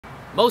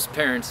Most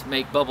parents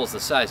make bubbles the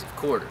size of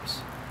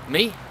quarters.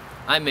 Me,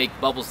 I make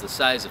bubbles the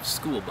size of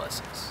school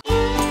buses.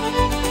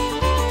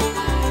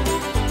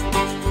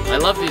 I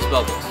love these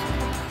bubbles.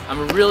 I'm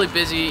a really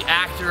busy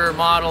actor,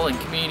 model, and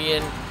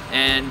comedian,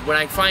 and when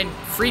I find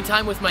free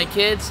time with my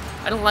kids,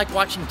 I don't like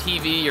watching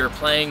TV or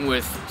playing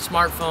with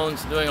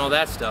smartphones, doing all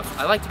that stuff.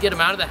 I like to get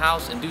them out of the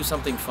house and do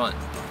something fun.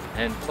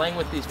 And playing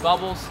with these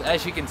bubbles,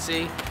 as you can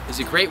see, is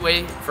a great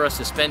way for us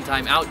to spend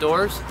time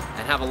outdoors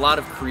and have a lot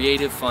of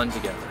creative fun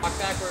together. Walk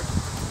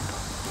backwards.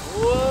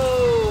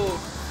 Whoa!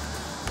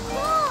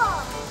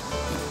 Whoa!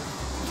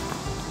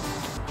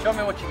 Show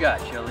me what you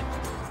got, Shelly.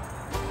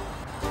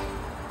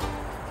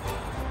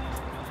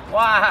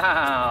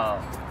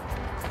 Wow!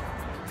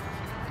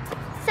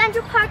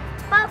 Central Park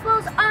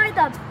bubbles are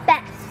the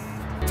best.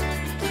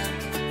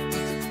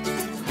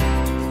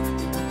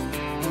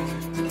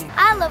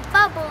 I love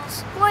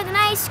bubbles more than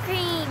ice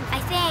cream, I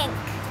think.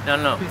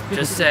 No,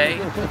 just say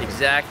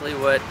exactly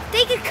what...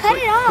 They could cut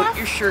it off. Put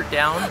your shirt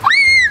down.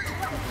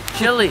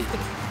 Chili,